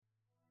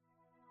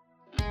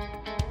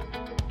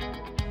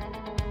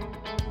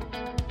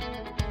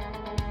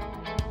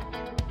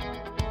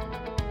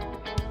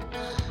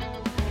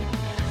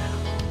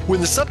When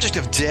the subject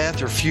of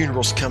death or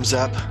funerals comes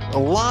up, a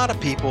lot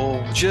of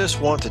people just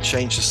want to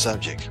change the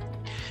subject.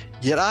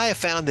 Yet I have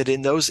found that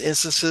in those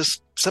instances,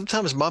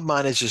 sometimes my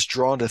mind is just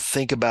drawn to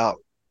think about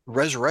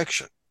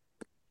resurrection.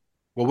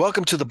 Well,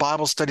 welcome to the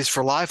Bible Studies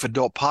for Life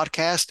adult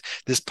podcast.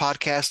 This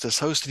podcast is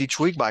hosted each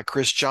week by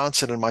Chris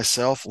Johnson and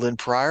myself, Lynn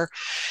Pryor.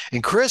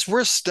 And Chris,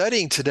 we're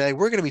studying today.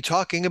 We're going to be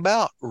talking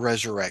about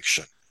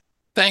resurrection.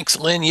 Thanks,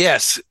 Lynn.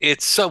 Yes,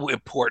 it's so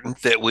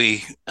important that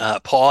we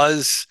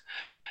pause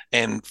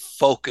and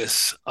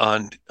focus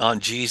on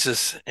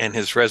Jesus and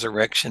his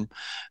resurrection.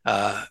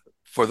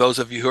 For those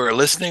of you who are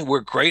listening,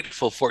 we're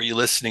grateful for you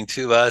listening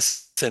to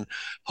us and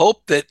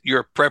hope that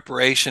your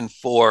preparation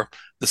for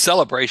the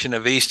celebration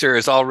of Easter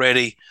has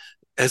already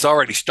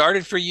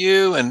started for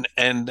you, and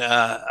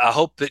I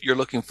hope that you're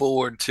looking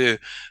forward to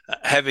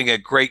having a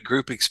great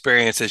group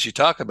experience as you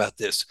talk about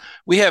this.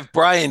 We have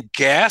Brian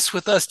Gass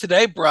with us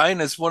today.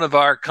 Brian is one of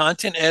our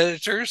content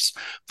editors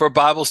for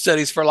Bible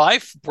Studies for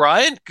Life.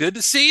 Brian, good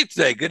to see you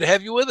today. Good to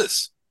have you with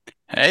us.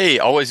 Hey,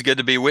 always good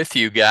to be with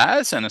you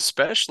guys, and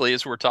especially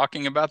as we're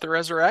talking about the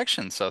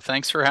resurrection. So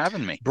thanks for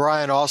having me.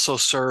 Brian also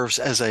serves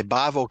as a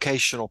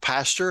bivocational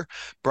pastor.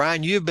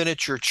 Brian, you've been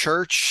at your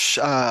church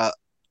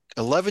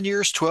 11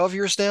 years, 12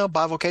 years now,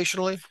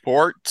 bivocationally?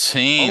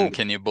 14, Oh,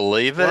 can you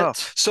believe wow.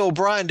 it? So,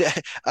 Brian,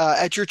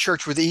 at your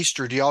church with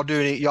Easter, do y'all do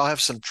y'all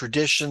have some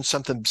tradition,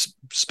 something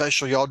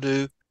special y'all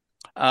do?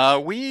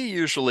 We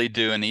usually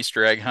do an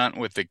Easter egg hunt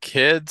with the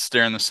kids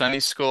during the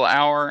Sunday school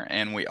hour,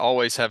 and we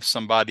always have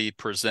somebody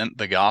present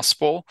the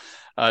gospel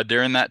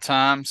during that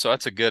time. So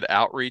that's a good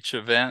outreach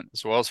event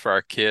as well as for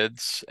our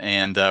kids.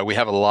 And we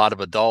have a lot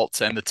of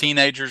adults and the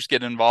teenagers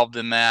get involved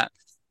in that.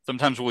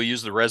 Sometimes we'll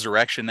use the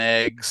resurrection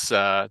eggs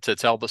to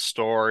tell the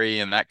story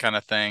and that kind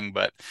of thing,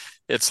 but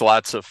it's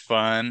lots of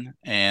fun.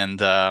 And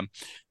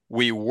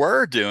we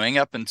were doing,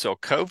 up until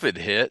COVID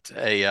hit,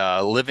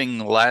 a Living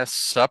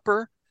Last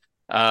Supper,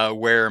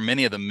 where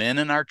many of the men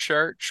in our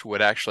church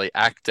would actually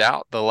act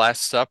out the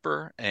Last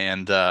Supper,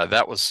 and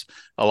that was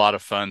a lot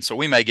of fun. So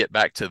we may get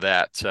back to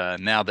that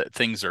now that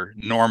things are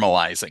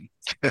normalizing.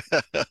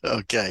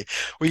 Okay.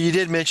 Well, you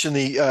did mention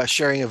the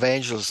sharing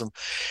evangelism,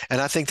 and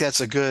I think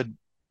that's a good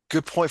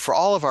point for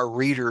all of our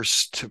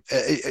readers, to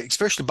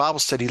especially Bible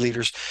study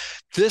leaders.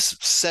 This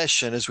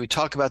session, as we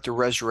talk about the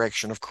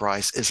resurrection of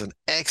Christ, is an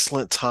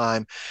excellent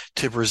time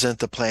to present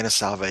the plan of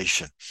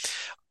salvation.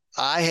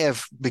 I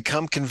have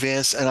become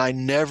convinced, and I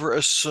never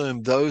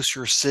assume those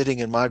who are sitting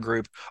in my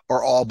group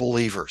are all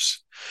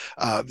believers.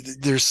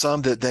 There's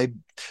some that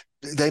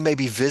they may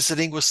be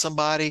visiting with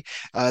somebody.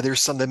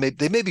 There's some that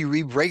they may be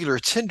regular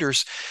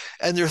attenders,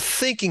 and they're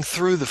thinking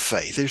through the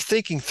faith. They're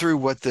thinking through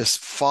what this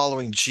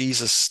following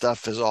Jesus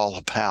stuff is all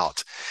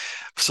about.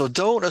 So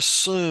don't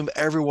assume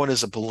everyone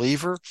is a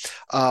believer.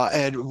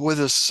 And with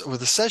a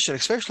session,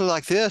 especially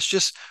like this,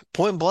 just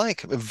point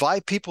blank,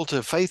 invite people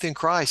to faith in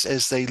Christ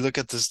as they look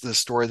at this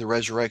story of the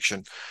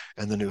resurrection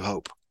and the new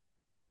hope.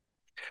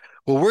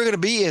 Well, we're going to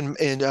be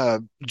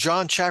in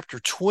John chapter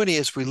 20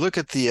 as we look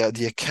at the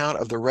account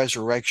of the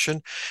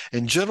resurrection.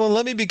 And gentlemen,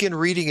 let me begin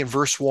reading in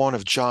verse 1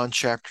 of John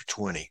chapter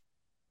 20.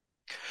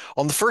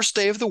 On the first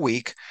day of the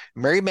week,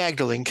 Mary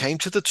Magdalene came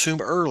to the tomb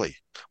early,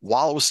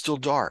 while it was still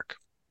dark.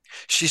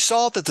 She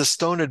saw that the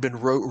stone had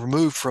been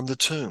removed from the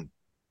tomb.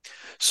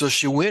 So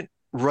she went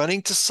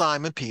running to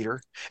Simon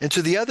Peter and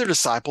to the other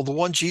disciple, the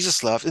one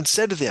Jesus loved, and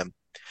said to them,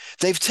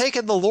 "They've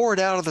taken the Lord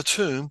out of the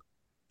tomb,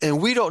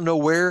 and we don't know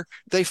where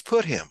they've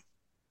put him."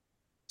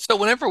 So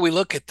whenever we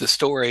look at the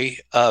story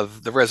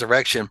of the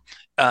resurrection,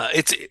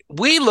 it's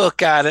we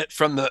look at it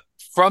from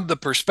the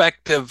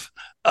perspective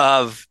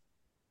of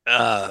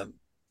uh,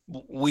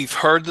 we've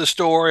heard the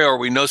story, or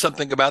we know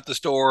something about the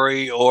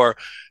story, or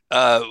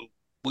uh,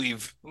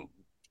 we've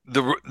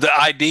the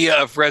idea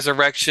of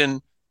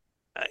resurrection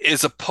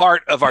is a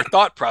part of our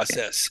thought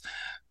process.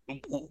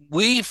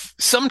 We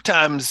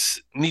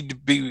sometimes need to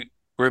be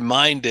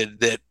reminded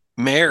that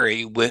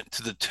Mary went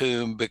to the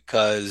tomb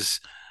because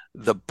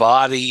the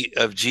body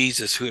of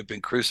Jesus who had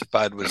been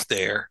crucified was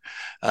there.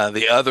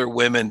 The other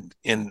women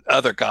in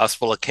other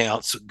gospel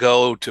accounts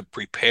go to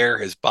prepare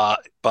his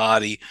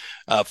body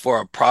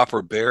for a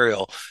proper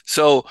burial.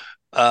 So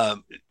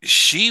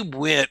she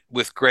went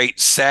with great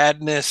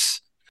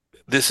sadness.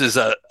 This is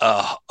a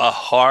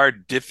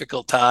hard,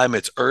 difficult time.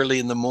 It's early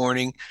in the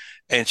morning,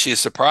 and she is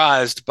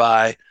surprised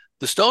by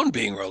the stone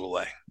being rolled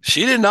away.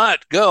 She did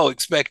not go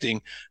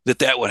expecting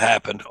that would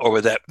happen,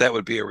 or that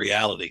would be a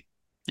reality.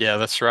 Yeah,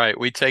 that's right.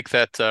 We take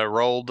that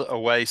rolled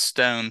away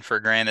stone for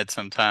granted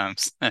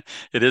sometimes.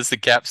 It is the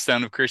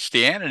capstone of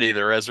Christianity,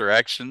 the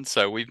resurrection.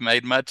 So we've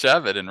made much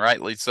of it, and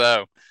rightly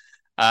so.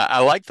 I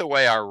like the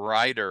way our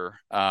writer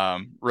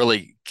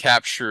really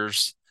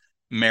captures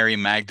Mary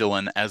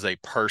Magdalene as a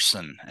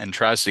person and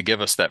tries to give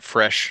us that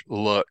fresh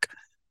look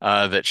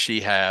that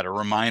she had, a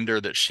reminder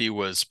that she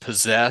was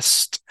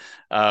possessed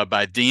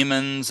by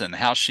demons and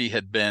how she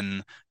had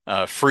been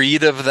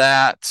freed of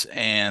that,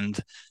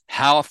 and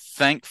how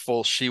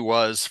thankful she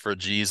was for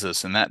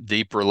Jesus and that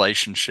deep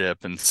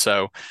relationship. And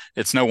so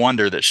it's no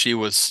wonder that she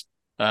was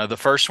the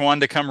first one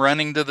to come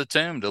running to the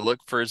tomb to look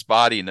for his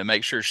body and to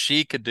make sure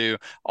she could do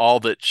all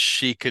that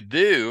she could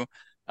do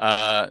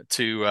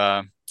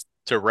to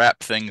wrap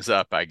things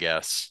up, I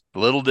guess.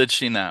 Little did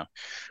she know.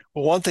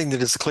 Well, one thing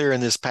that is clear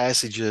in this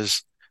passage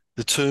is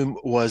the tomb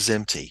was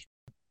empty.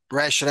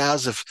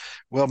 Rationales of,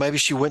 well, maybe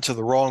she went to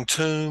the wrong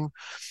tomb.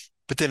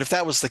 But then if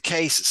that was the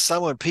case,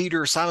 Simon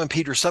Peter,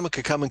 someone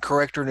could come and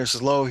correct her and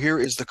says, "Lo, here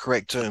is the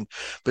correct tomb."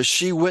 But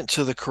she went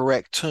to the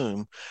correct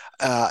tomb,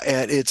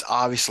 and it's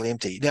obviously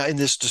empty. Now, in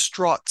this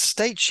distraught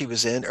state she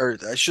was in, or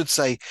I should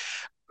say,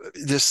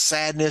 this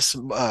sadness,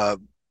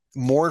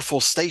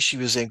 mournful state she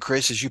was in,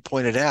 Chris, as you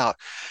pointed out,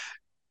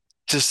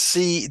 to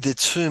see the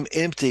tomb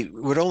empty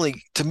would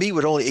only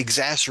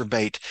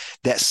exacerbate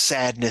that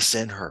sadness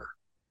in her.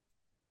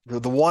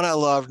 The one I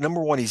loved,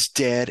 number one, he's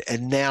dead,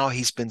 and now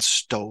he's been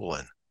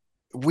stolen.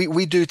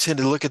 We do tend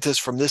to look at this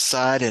from this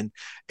side, and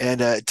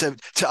to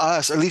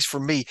us, at least for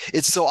me,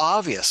 it's so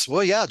obvious.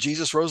 Well, yeah,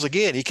 Jesus rose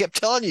again. He kept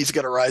telling you he's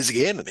going to rise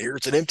again, and here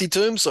it's an empty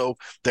tomb, so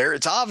there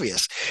it's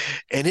obvious.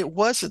 And it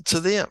wasn't to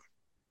them.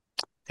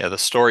 Yeah, the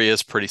story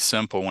is pretty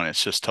simple when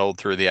it's just told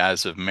through the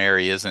eyes of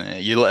Mary, isn't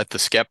it? You let the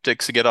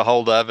skeptics get a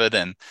hold of it,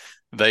 and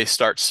they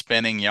start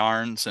spinning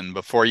yarns, and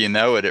before you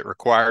know it, it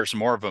requires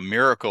more of a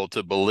miracle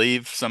to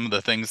believe some of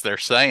the things they're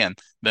saying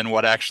than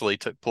what actually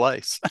took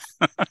place.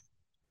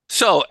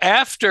 So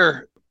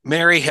after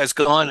Mary has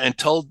gone and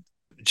told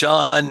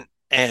John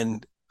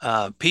and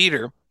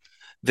Peter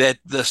that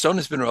the stone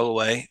has been rolled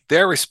away,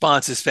 their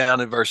response is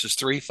found in verses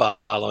 3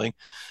 following.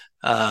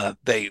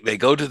 They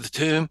go to the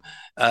tomb.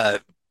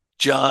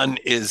 John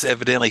is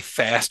evidently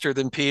faster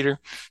than Peter,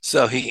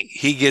 so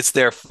he gets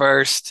there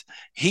first.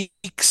 He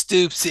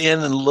stoops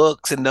in and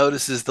looks and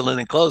notices the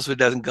linen clothes, but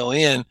doesn't go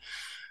in.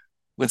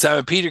 When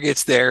Simon Peter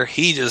gets there,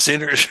 he just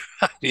enters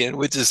in,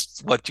 which is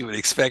what you would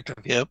expect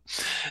of him.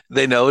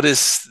 They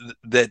notice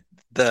that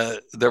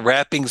the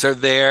wrappings are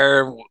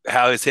there,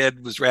 how his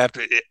head was wrapped.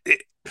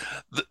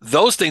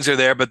 Those things are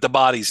there, but the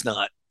body's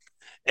not.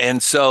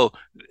 And so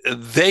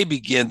they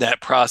begin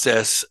that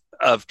process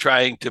of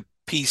trying to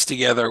piece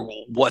together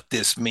what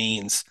this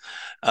means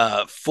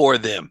for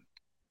them.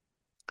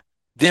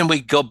 Then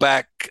we go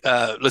back.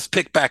 Let's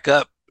pick back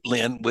up,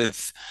 Lynn,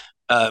 with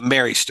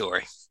Mary's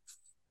story.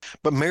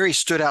 But Mary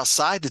stood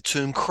outside the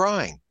tomb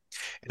crying.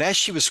 And as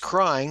she was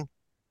crying,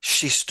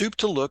 she stooped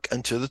to look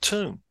into the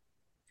tomb.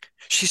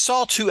 She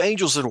saw two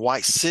angels in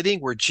white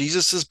sitting where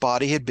Jesus'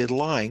 body had been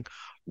lying,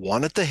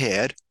 one at the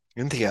head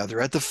and the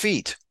other at the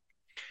feet.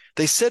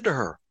 They said to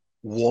her,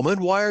 "Woman,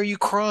 why are you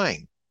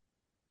crying?"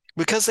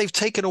 "Because they've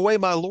taken away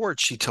my Lord,"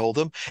 she told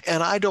them,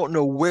 "and I don't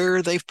know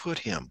where they've put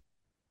him."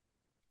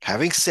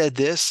 Having said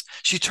this,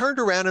 she turned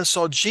around and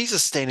saw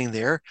Jesus standing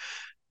there,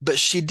 but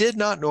she did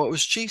not know it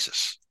was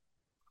Jesus.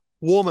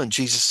 "Woman,"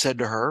 Jesus said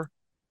to her,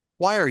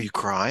 "why are you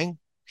crying?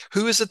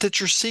 Who is it that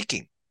you're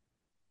seeking?"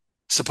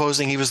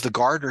 Supposing he was the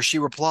gardener, she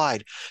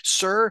replied,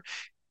 "Sir,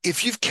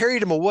 if you've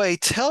carried him away,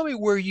 tell me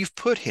where you've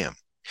put him,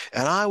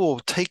 and I will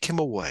take him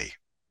away."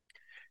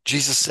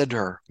 Jesus said to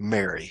her,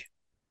 "Mary."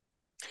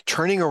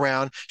 Turning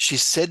around, she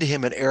said to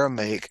him in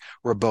Aramaic,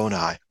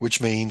 "Rabboni," which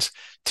means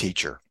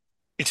teacher.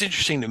 It's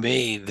interesting to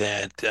me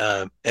that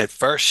at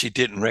first she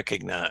didn't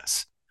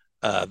recognize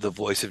the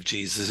voice of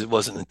Jesus. It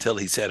wasn't until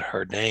he said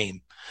her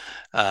name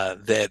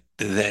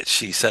that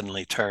she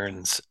suddenly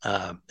turns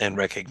and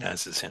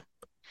recognizes him.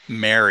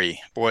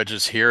 Mary, boy,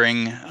 just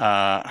hearing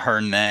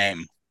her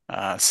name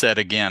said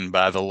again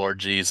by the Lord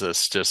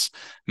Jesus just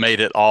made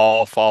it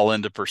all fall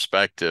into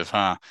perspective,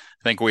 huh?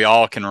 I think we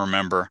all can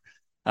remember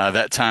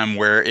that time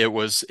where it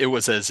was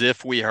as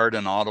if we heard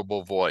an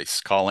audible voice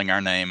calling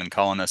our name and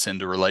calling us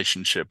into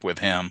relationship with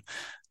him.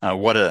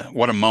 What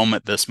a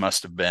moment this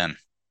must have been.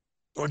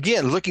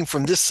 Again, looking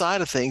from this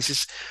side of things,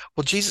 is,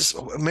 well, Jesus,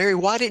 Mary,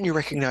 why didn't you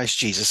recognize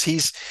Jesus?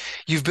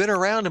 You've been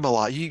around him a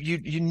lot.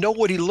 You know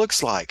what he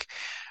looks like.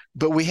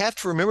 But we have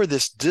to remember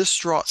this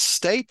distraught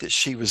state that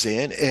she was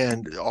in,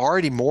 and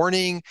already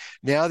mourning,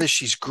 now that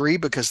she's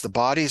grieved because the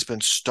body has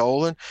been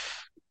stolen.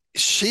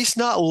 She's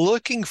not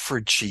looking for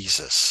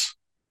Jesus.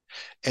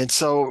 And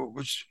so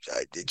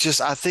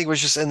I think it was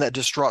just in that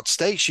distraught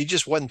state. She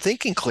just wasn't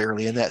thinking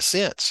clearly in that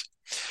sense.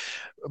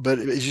 But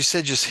as you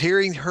said, just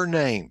hearing her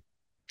name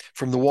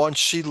from the one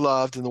she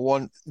loved and the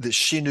one that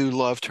she knew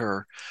loved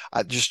her,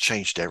 I just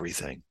changed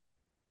everything.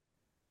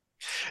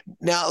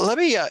 Now, let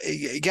me,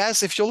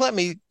 guys, if you'll let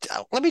me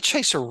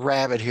chase a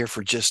rabbit here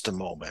for just a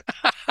moment.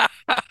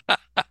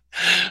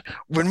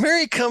 When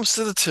Mary comes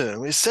to the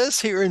tomb, it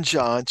says here in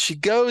John, she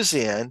goes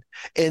in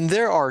and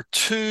there are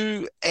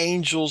two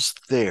angels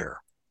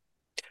there.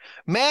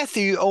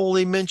 Matthew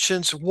only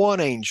mentions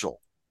one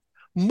angel.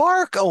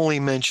 Mark only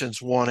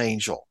mentions one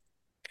angel.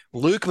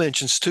 Luke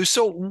mentions two.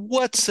 So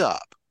what's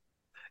up?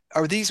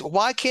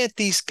 Why can't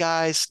these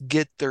guys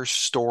get their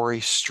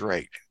story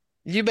straight?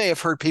 You may have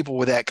heard people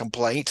with that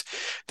complaint,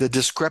 the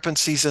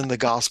discrepancies in the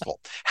gospel.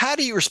 How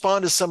do you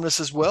respond to someone that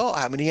says, well,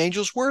 how many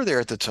angels were there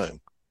at the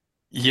tomb?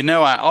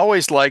 I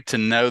always like to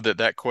know that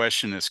that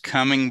question is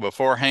coming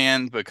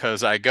beforehand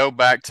because I go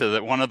back to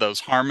one of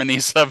those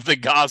harmonies of the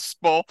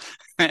gospel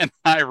and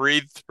I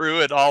read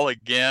through it all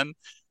again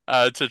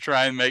to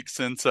try and make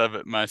sense of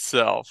it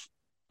myself.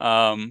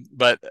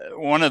 But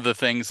one of the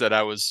things that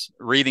I was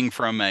reading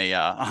from a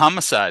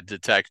homicide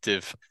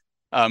detective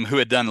who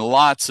had done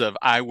lots of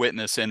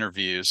eyewitness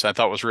interviews, I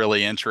thought was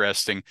really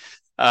interesting.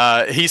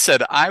 He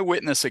said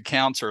eyewitness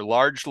accounts are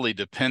largely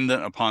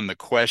dependent upon the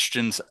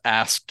questions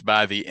asked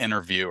by the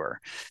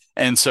interviewer.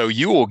 And so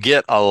you will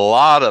get a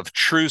lot of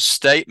true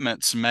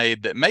statements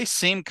made that may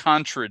seem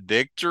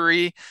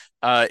contradictory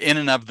in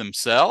and of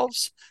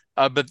themselves,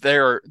 but they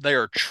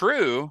are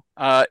true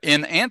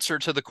in answer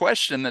to the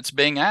question that's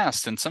being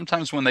asked. And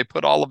sometimes when they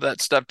put all of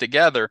that stuff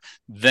together,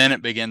 then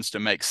it begins to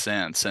make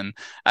sense. And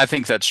I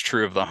think that's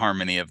true of the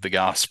harmony of the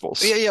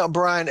Gospels. Yeah,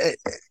 Brian,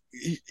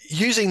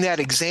 using that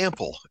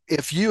example,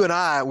 if you and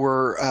I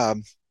were,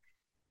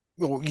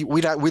 we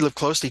live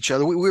close to each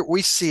other.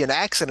 We see an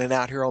accident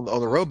out here on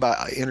the road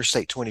by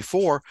Interstate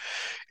 24.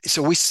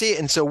 So we see it,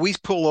 and so we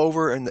pull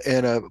over, and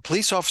a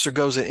police officer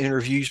goes and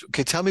interviews.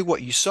 Okay, tell me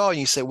what you saw. And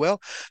you say,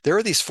 well, there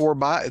are these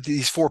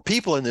four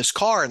people in this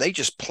car, and they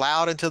just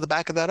plowed into the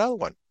back of that other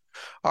one.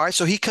 All right,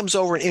 so he comes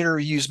over and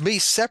interviews me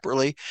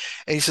separately,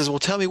 and he says, well,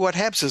 tell me what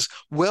happened. He says,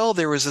 well,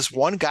 there was this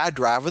one guy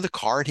driving the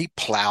car, and he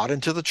plowed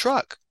into the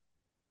truck.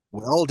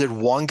 Well, did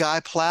one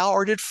guy plow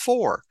or did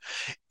four?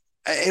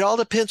 It all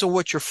depends on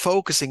what you're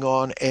focusing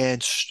on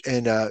and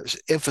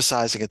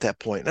emphasizing at that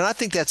point. And I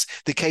think that's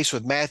the case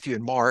with Matthew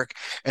and Mark,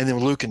 and then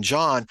Luke and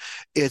John.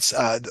 It's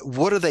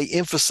what are they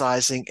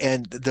emphasizing,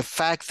 and the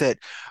fact that,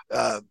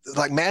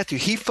 like Matthew,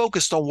 he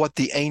focused on what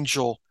the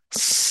angel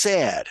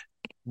said,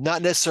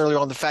 not necessarily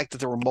on the fact that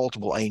there were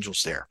multiple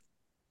angels there.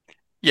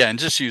 Yeah, and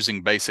just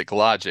using basic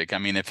logic. I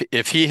mean,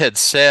 if he had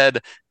said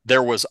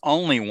there was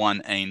only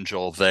one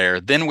angel there,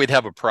 then we'd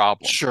have a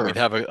problem. Sure. We'd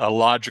have a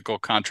logical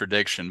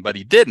contradiction, but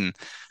he didn't.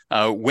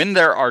 When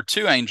there are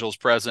two angels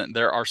present,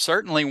 there are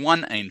certainly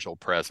one angel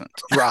present.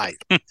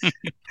 Right.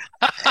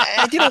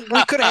 And,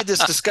 we could have had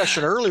this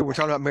discussion earlier. We're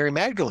talking about Mary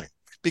Magdalene,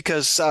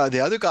 because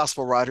the other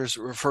gospel writers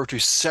refer to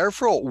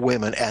several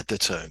women at the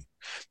tomb.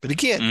 But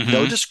again,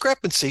 no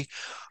discrepancy.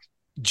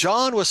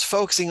 John was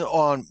focusing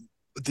on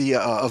the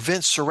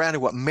events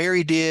surrounding what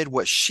Mary did,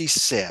 what she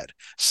said.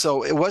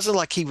 So it wasn't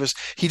like he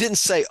didn't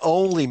say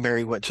only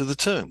Mary went to the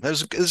tomb. That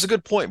was a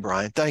good point,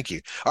 Brian. Thank you.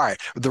 All right.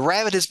 The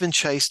rabbit has been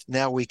chased.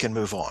 Now we can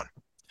move on.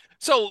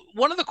 So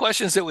one of the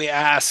questions that we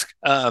ask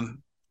and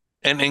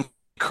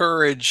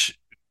encourage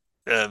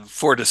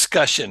for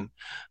discussion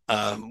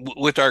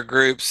with our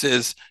groups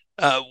is,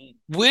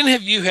 when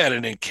have you had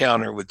an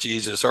encounter with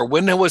Jesus, or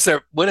when has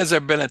there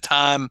been a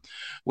time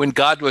when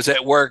God was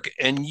at work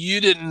and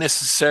you didn't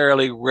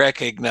necessarily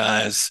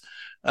recognize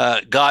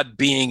God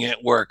being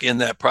at work in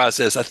that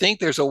process? I think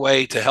there's a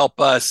way to help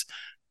us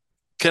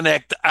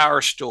connect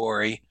our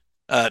story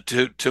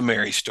to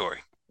Mary's story.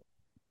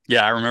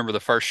 Yeah, I remember the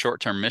first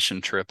short-term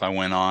mission trip I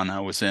went on. I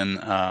was in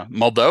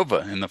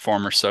Moldova in the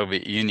former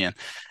Soviet Union,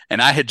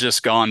 and I had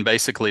just gone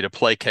basically to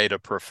placate a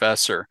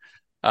professor.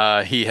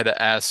 He had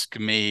asked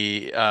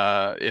me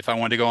if I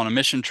wanted to go on a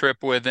mission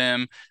trip with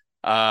him.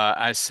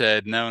 I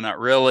said, no, not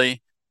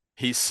really.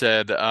 He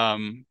said,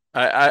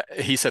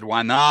 he said,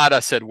 why not?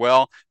 I said,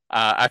 well,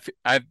 I'm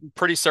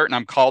pretty certain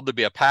I'm called to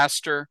be a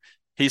pastor.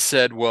 He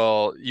said,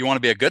 well, you want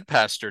to be a good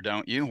pastor,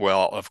 don't you?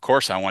 Well, of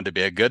course I want to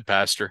be a good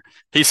pastor.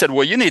 He said,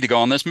 well, you need to go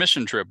on this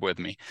mission trip with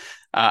me.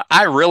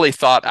 I really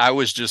thought I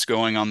was just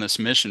going on this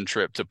mission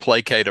trip to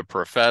placate a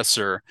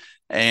professor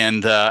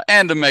and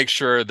to make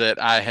sure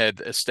that I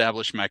had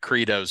established my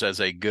credos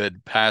as a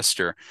good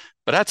pastor.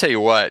 But I tell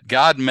you what,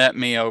 God met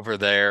me over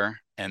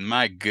there, and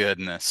my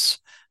goodness,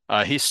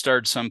 he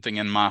stirred something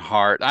in my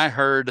heart. I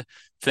heard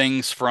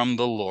things from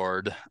the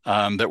Lord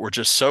that were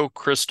just so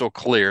crystal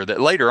clear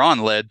that later on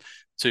led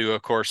to,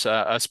 of course,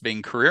 us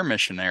being career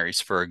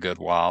missionaries for a good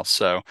while.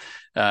 So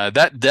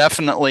that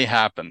definitely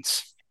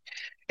happens.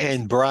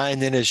 And Brian,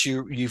 then as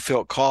you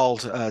felt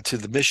called to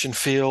the mission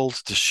field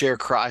to share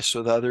Christ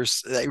with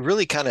others, that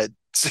really kind of,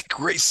 it's a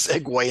great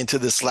segue into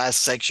this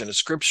last section of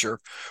scripture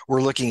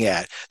we're looking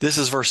at. This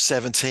is verse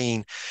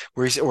 17,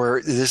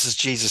 where this is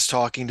Jesus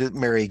talking to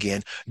Mary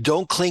again.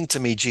 Don't cling to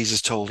me,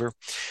 Jesus told her,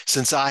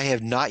 since I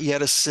have not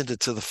yet ascended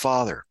to the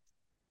Father.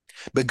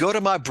 But go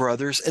to my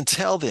brothers and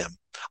tell them,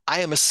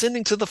 I am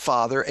ascending to the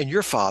Father and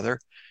your Father,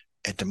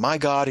 and to my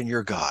God and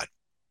your God.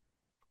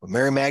 When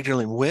Mary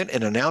Magdalene went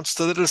and announced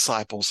to the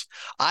disciples,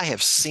 I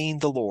have seen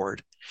the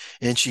Lord.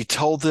 And she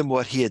told them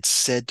what he had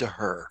said to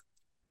her.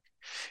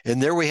 And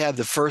there we have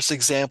the first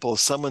example of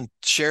someone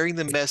sharing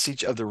the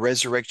message of the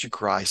resurrection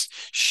Christ,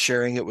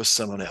 sharing it with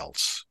someone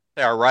else.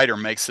 Our writer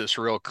makes this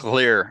real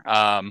clear.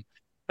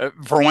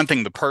 For one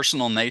thing, the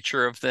personal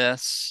nature of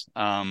this,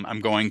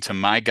 I'm going to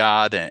my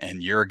God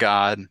and your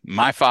God,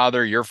 my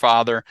Father, your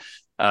Father,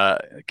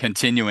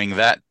 continuing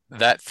that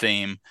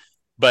theme.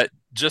 But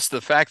just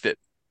the fact that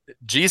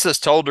Jesus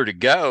told her to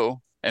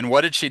go, and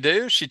what did she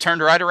do? She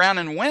turned right around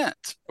and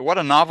went. What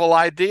a novel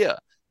idea.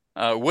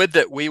 Would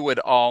that we would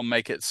all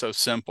make it so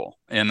simple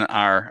in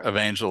our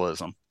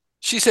evangelism.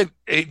 She said,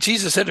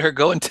 Jesus said to her,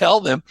 go and tell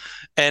them.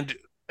 And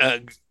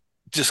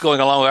just going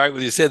along right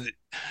with you said,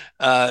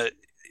 uh,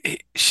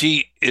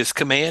 she is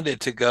commanded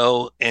to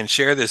go and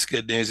share this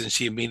good news, and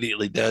she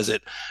immediately does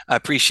it. I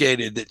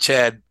appreciated that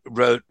Chad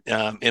wrote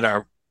in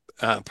our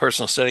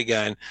personal study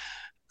guide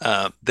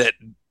that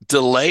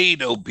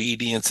delayed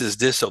obedience is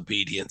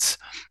disobedience.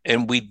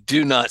 And we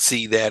do not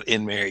see that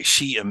in Mary.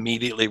 She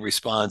immediately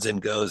responds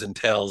and goes and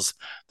tells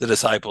the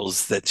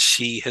disciples that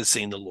she has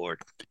seen the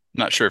Lord.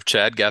 Not sure if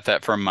Chad got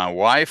that from my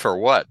wife or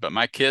what, but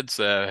my kids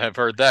have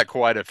heard that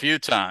quite a few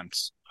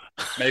times.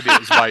 Maybe it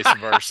was vice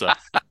versa.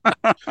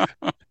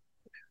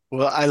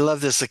 Well, I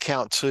love this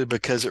account too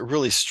because it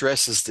really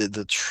stresses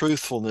the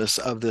truthfulness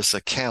of this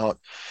account.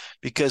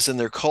 Because in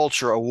their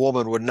culture, a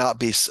woman would not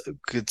be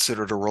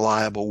considered a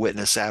reliable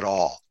witness at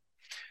all.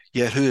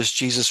 Yet who has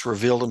Jesus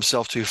revealed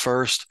himself to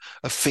first?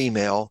 A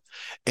female,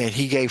 and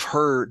he gave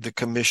her the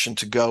commission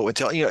to go and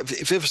tell.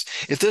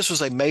 If this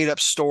was a made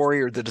up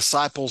story, or the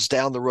disciples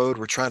down the road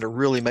were trying to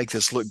really make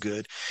this look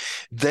good,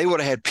 they would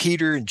have had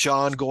Peter and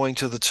John going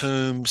to the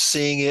tomb,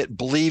 seeing it,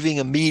 believing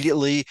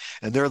immediately,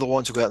 and they're the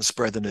ones who go out and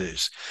spread the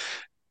news.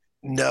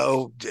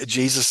 No,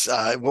 Jesus,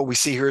 what we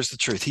see here is the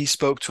truth. He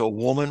spoke to a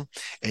woman,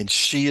 and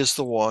she is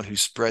the one who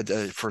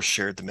first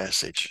shared the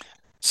message.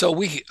 So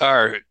we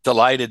are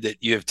delighted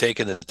that you have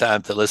taken the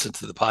time to listen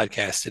to the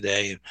podcast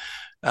today.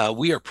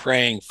 We are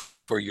praying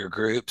for your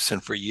groups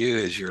and for you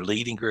as you're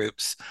leading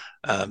groups,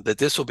 that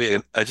this will be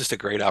just a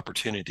great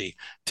opportunity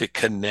to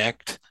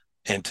connect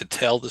and to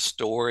tell the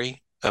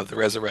story of the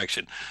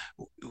resurrection.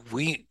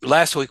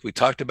 Last week we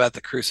talked about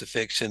the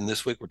crucifixion.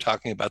 This week we're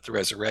talking about the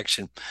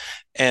resurrection.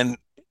 And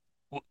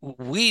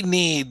we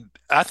need,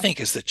 I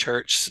think, as the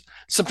church,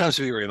 sometimes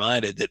to be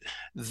reminded that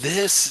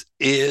this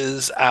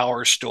is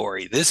our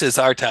story. This is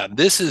our time.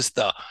 This is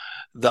the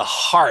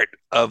heart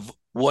of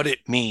what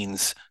it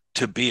means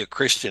to be a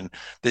Christian,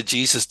 that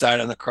Jesus died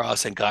on the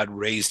cross and God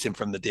raised him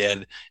from the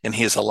dead and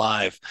he is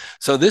alive.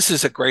 So this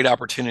is a great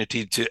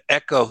opportunity to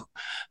echo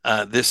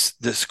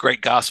this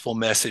great gospel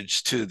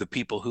message to the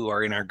people who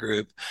are in our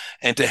group,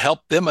 and to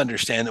help them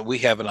understand that we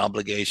have an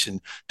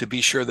obligation to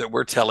be sure that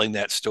we're telling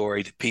that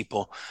story to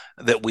people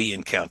that we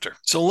encounter.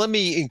 So let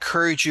me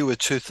encourage you with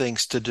two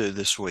things to do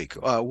this week.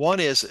 One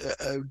is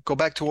go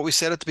back to what we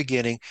said at the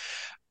beginning.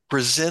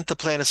 Present the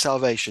plan of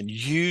salvation.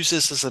 Use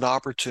this as an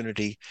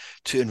opportunity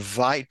to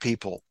invite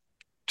people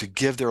to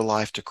give their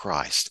life to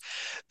Christ.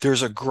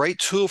 There's a great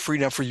tool for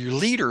you now for your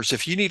leaders.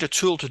 If you need a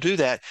tool to do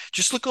that,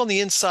 just look on the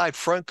inside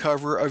front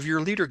cover of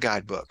your leader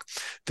guidebook.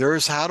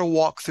 There's how to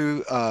walk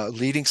through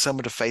leading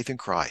someone to faith in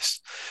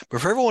Christ. But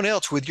for everyone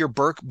else, with your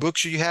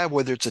books you have,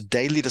 whether it's a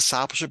daily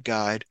discipleship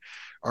guide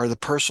or the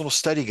personal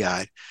study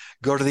guide,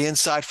 go to the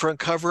inside front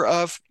cover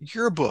of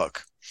your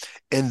book.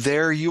 And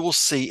there you will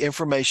see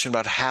information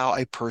about how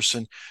a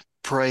person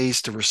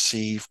prays to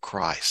receive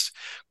Christ.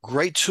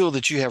 Great tool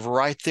that you have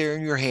right there in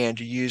your hand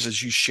to use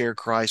as you share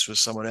Christ with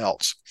someone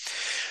else.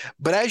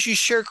 But as you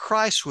share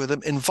Christ with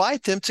them,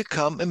 invite them to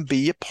come and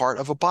be a part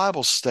of a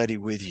Bible study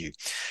with you.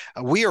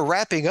 We are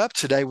wrapping up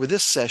today with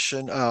this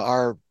session,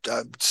 our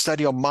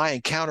study on my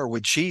encounter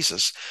with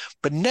Jesus.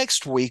 But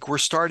next week, we're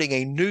starting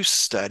a new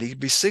study. It'll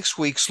be 6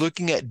 weeks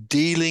looking at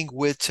dealing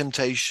with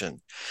temptation.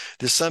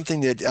 This is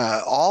something that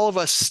all of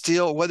us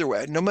still,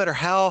 no matter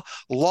how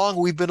long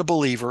we've been a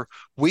believer,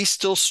 we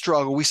still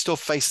struggle. We still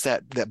face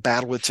that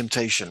battle with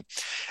temptation.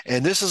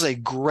 And this is a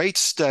great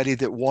study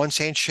that Juan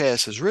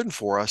Sanchez has written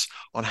for us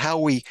on how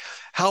we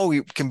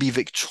can be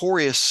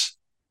victorious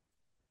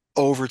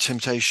over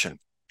temptation.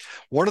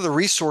 One of the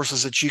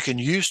resources that you can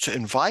use to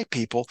invite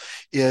people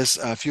is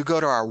if you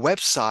go to our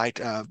website,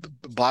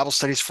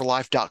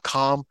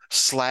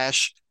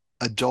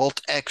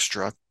 BibleStudiesForLife.com/adult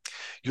extra,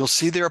 you'll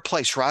see there a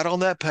place right on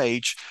that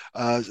page,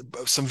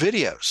 some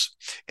videos.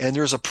 And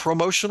there's a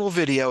promotional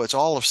video. It's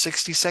all of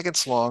 60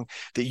 seconds long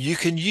that you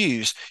can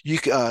use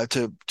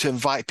to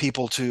invite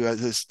people to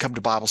come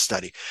to Bible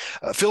study.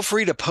 Feel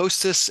free to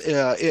post this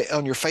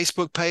on your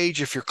Facebook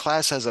page. If your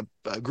class has a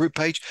group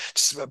page,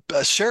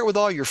 share it with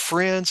all your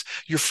friends.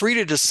 You're free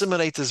to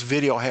disseminate this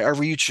video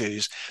however you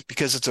choose,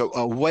 because it's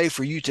a way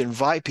for you to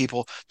invite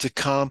people to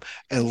come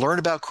and learn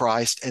about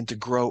Christ and to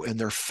grow in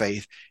their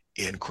faith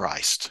in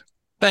Christ.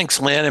 Thanks,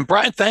 Lynn. And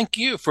Brian, thank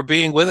you for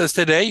being with us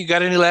today. You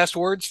got any last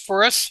words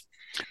for us?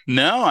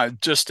 No,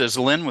 just as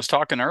Lynn was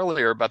talking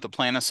earlier about the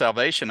plan of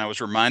salvation, I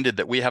was reminded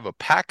that we have a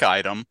pack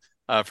item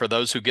for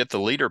those who get the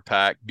leader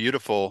pack.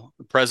 Beautiful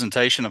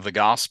presentation of the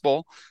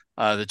gospel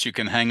that you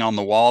can hang on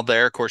the wall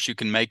there. Of course, you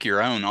can make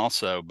your own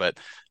also, but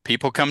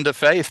people come to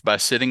faith by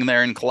sitting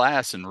there in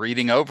class and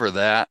reading over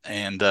that,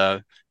 and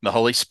the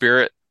Holy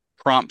Spirit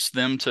prompts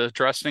them to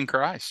trust in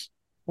Christ.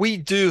 We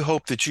do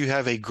hope that you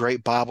have a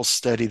great Bible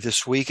study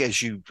this week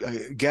as you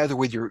gather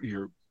with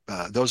your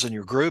those in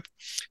your group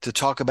to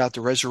talk about the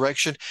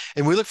resurrection.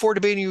 And we look forward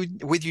to being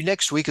with you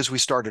next week as we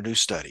start a new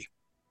study.